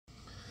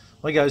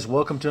Hi guys,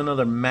 welcome to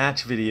another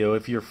match video.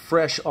 If you're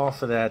fresh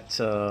off of that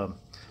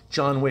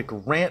John Wick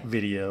rant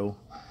video,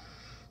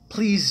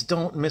 please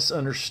don't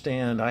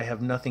misunderstand. I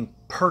have nothing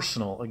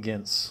personal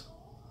against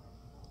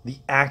the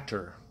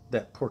actor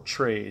that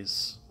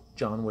portrays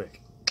John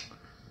Wick.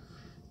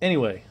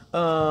 Anyway,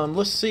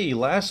 let's see.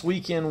 Last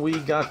weekend we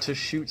got to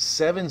shoot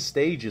 7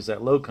 stages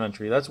at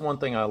Lowcountry. That's one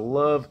thing I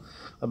love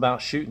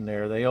about shooting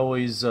there. They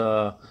always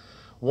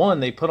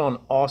they put on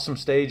awesome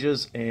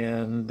stages,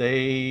 and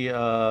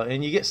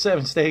and you get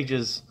 7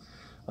 stages.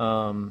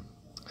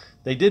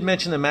 They did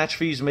mention the match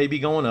fees may be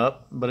going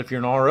up, but if you're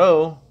an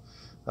RO,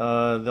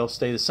 they'll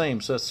stay the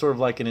same. So that's sort of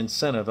like an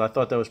incentive. I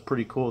thought that was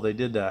pretty cool they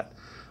did that.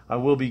 I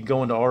will be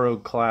going to RO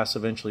class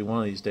eventually one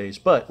of these days,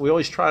 but we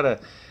always try to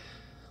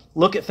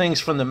look at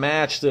things from the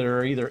match that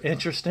are either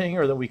interesting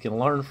or that we can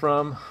learn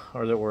from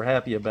or that we're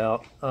happy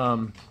about.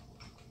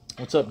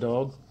 What's up,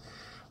 dog?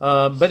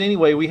 But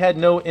anyway, we had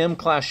no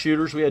M-class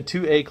shooters. We had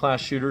 2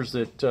 A-class shooters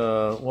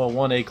that,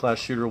 one A-class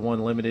shooter, 1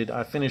 limited.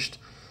 I finished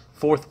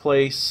 4th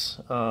place,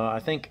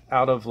 I think,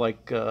 out of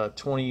like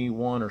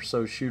 21 or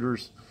so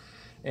shooters,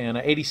 and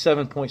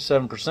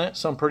 87.7%,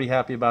 so I'm pretty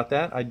happy about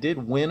that. I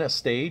did win a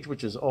stage,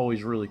 which is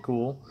always really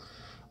cool.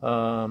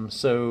 And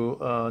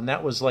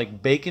that was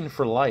like Bacon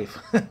for Life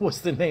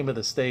was the name of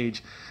the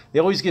stage. They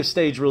always give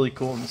stages really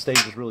cool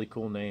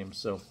names.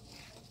 So,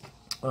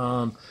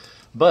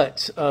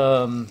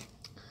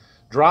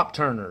 drop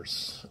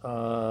turners,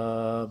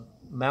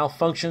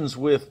 malfunctions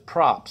with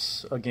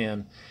props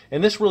again.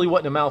 And this really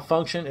wasn't a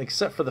malfunction,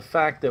 except for the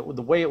fact that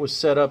the way it was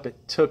set up,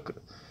 it took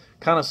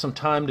kind of some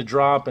time to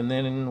drop, and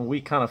then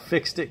we kind of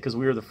fixed it because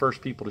we were the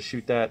first people to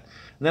shoot that.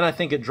 And then I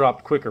think it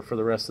dropped quicker for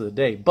the rest of the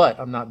day. But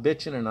I'm not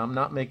bitching and I'm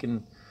not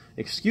making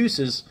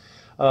excuses.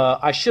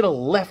 I should have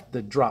left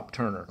the drop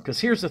turner, because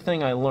here's the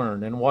thing I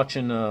learned in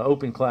watching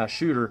open class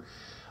shooter.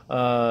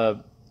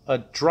 A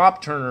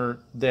drop turner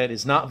that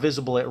is not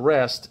visible at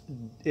rest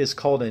is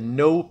called a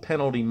no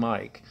penalty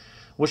mic,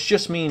 which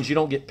just means you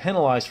don't get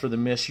penalized for the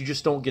miss, you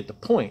just don't get the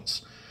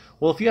points.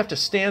 Well, if you have to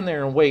stand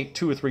there and wait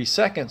 2 or 3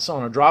 seconds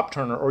on a drop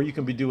turner, or you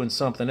can be doing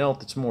something else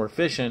that's more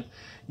efficient,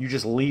 you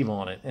just leave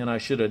on it. And I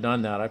should have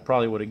done that. I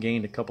probably would have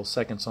gained a couple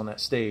seconds on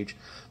that stage.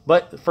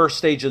 But the first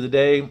stage of the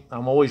day,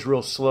 I'm always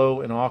real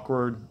slow and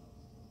awkward.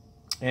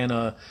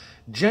 And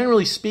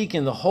generally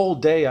speaking, the whole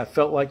day I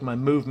felt like my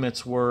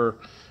movements were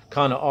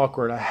kind of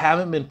awkward. I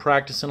haven't been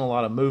practicing a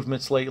lot of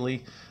movements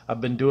lately.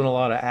 I've been doing a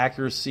lot of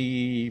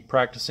accuracy,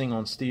 practicing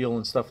on steel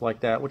and stuff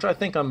like that, which I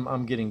think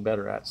I'm getting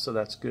better at, so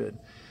that's good.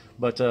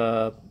 But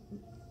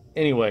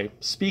anyway,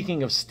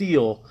 speaking of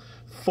steel,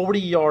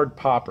 40-yard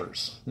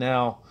poppers.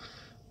 Now,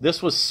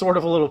 this was sort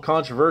of a little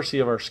controversy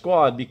of our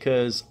squad,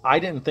 because I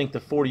didn't think the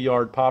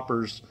 40-yard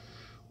poppers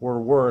were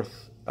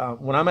worth.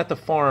 When I'm at the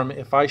farm,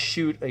 if I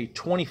shoot a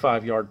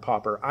 25-yard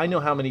popper, I know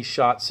how many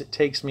shots it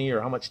takes me or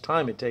how much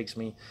time it takes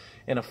me.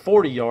 And a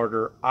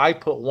 40-yarder, I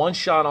put 1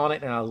 shot on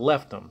it and I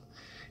left them.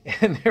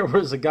 And there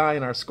was a guy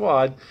in our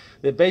squad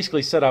that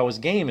basically said I was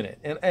gaming it.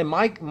 And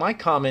my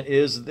comment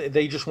is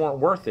they just weren't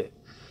worth it.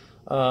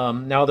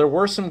 Now, there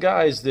were some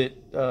guys that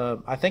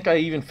I think I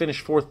even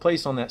finished 4th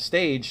place on that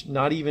stage,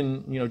 not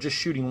even, just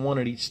shooting 1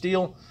 at each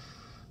steel.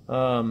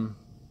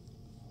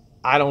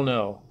 I don't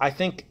know. I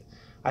think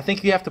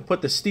you have to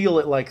put the steel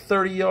at like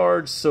 30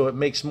 yards so it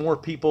makes more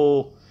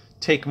people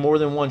take more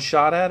than 1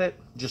 shot at it.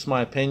 Just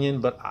my opinion,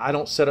 but I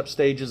don't set up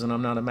stages and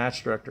I'm not a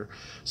match director.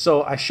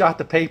 So I shot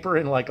the paper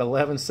in like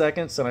 11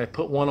 seconds and I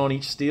put 1 on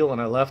each steel and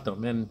I left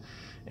them.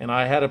 And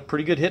I had a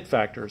pretty good hit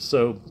factor.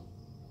 So,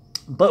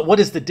 but what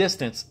is the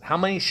distance? How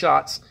many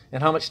shots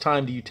and how much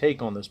time do you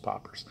take on those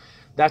poppers?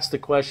 That's the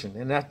question.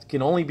 And that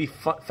can only be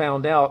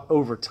found out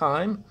over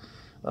time,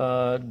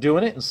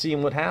 doing it and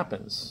seeing what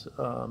happens.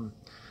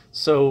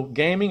 So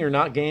gaming or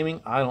not gaming,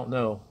 I don't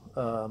know.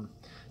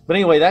 But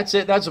anyway, that's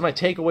it. That's my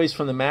takeaways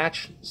from the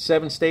match.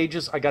 7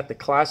 stages. I got the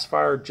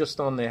classifier just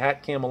on the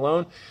hat cam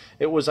alone.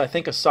 It was, I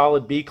think, a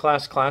solid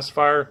B-class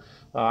classifier.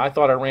 I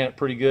thought I ran it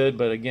pretty good,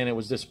 but again, it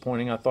was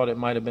disappointing. I thought it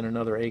might have been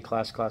another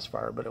A-class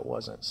classifier, but it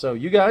wasn't. So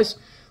you guys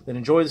that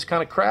enjoy this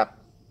kind of crap,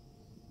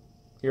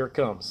 here it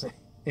comes.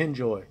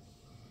 Enjoy.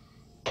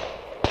 Are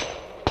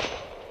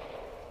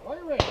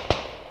you ready?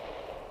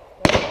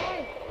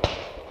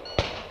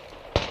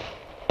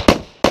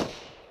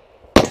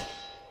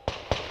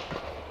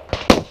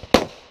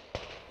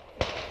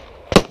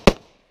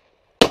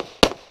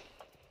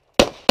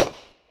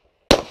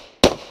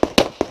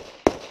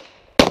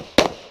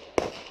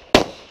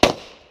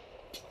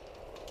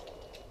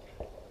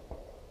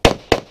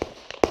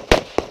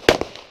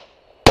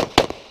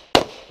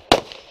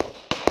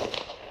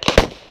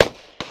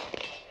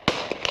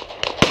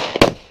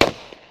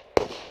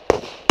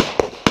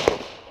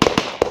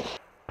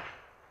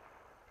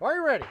 Are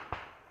you ready?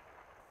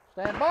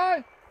 Stand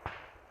by.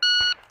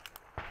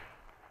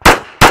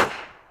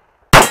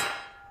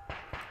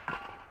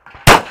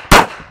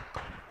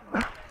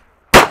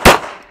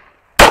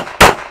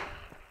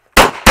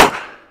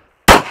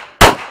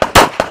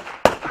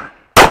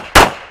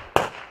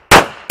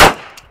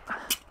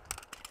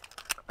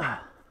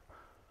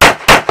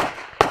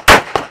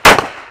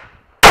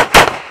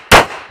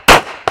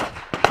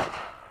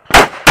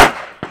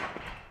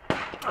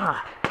 Howard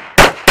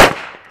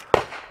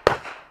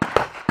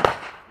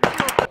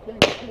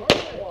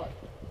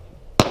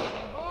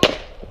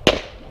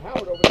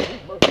over there,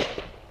 he's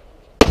merciful.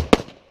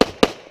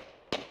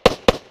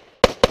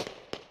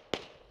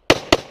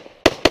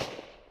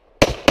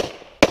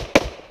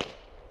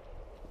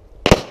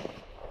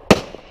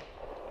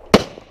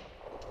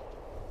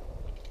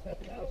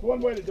 That's one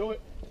way to do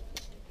it.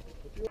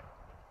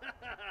 That's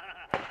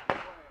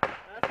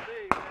me,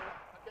 man.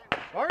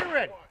 Are you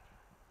ready?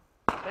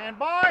 Stand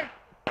by.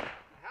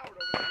 Howard over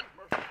there, he's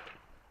merciful.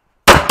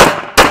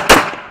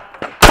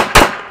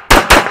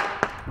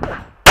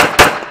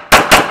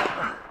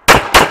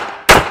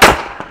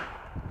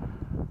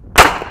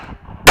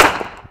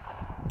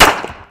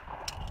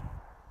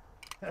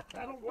 That's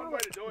one way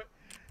to do it.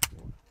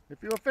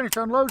 If you're finished,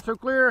 unload so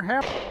clear.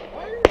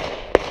 Stand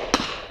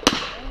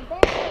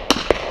by.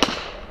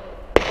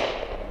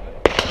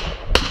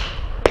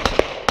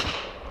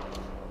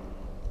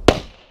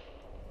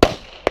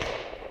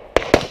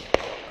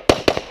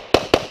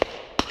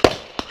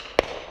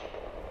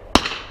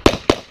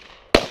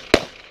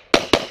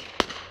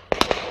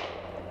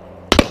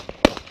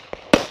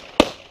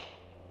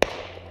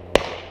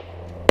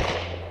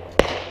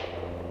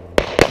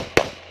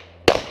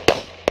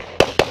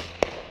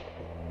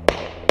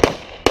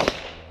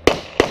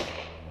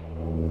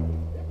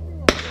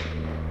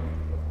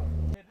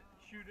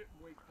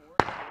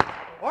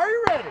 Are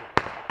you ready?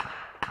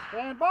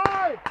 Stand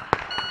by.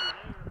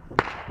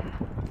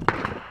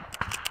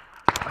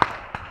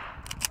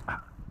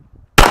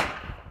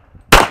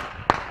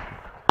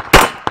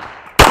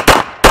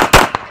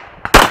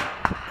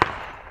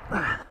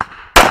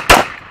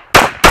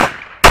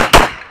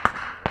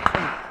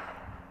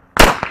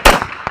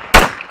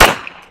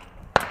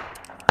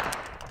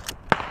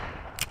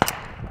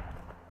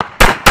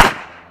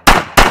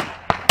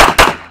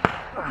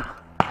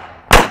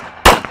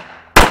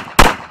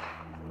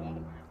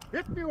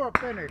 If you are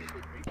finished.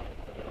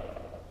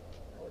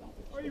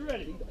 Are you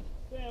ready?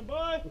 Stand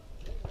by.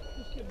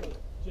 Just give it a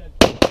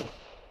gentle.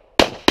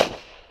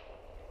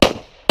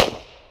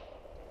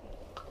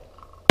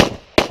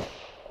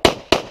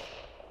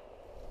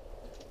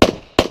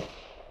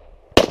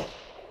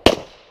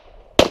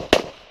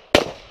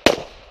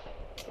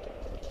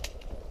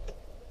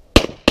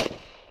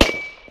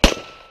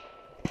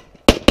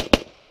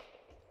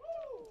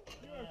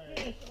 You are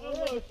finished.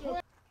 Unload.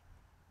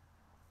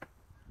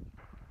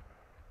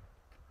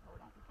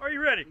 Are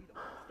you ready?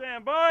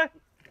 Stand by.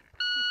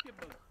 Just give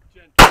it a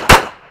gentle.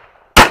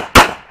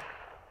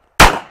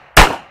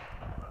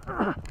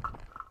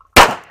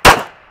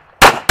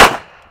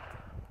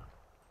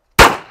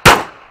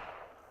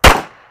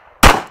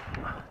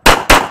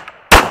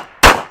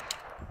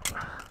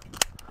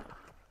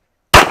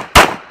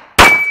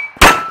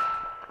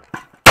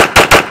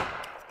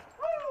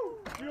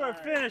 You are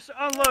finished.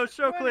 Unload.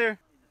 Show clear.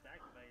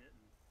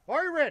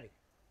 Are you ready?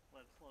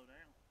 Let it slow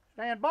down.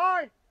 Stand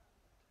by.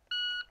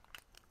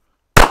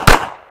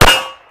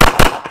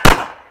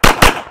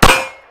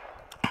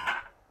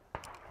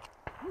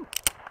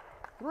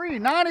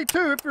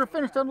 $3.92 if you're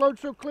finished, unload,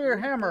 so clear,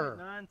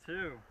 hammer.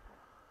 9.2.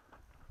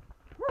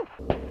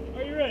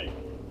 Are you ready?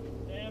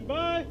 Stand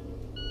by.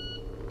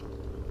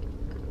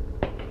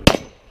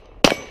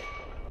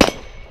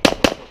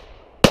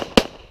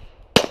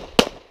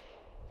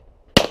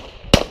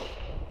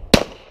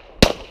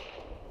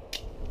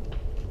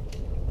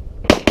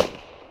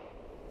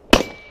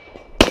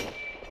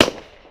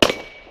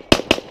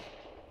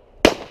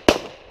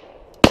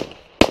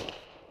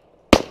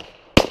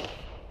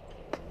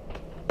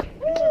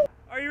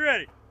 Are you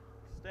ready?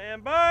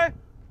 Stand by.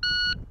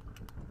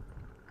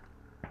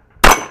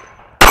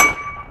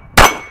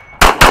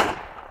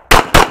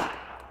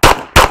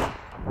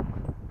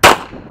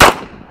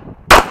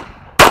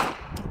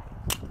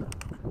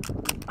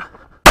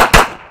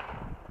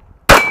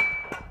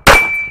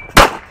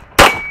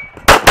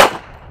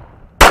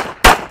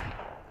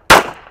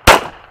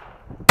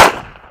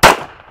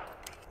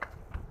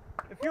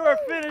 If you are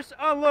finished,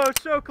 unload,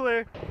 show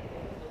clear.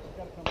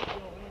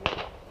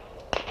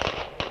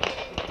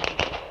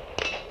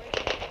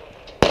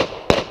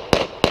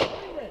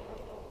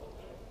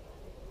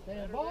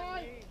 Stand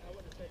by.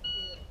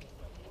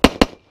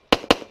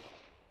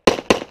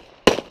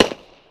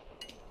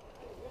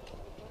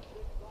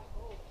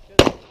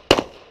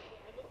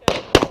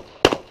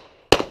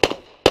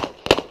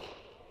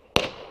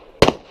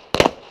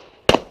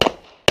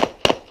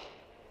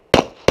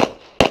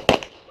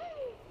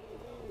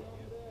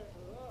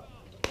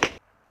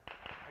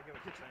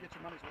 Get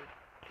your money's worth.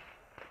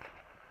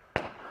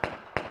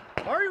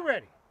 Are you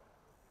ready?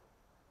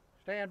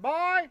 Stand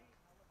by.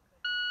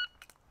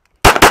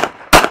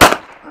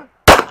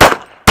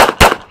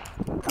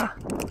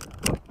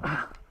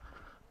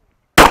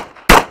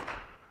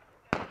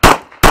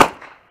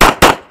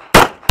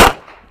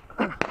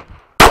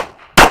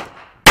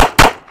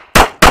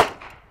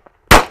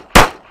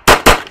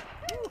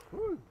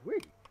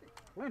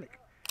 Clinic.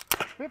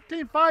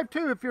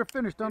 15.52 if you're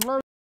finished, unload.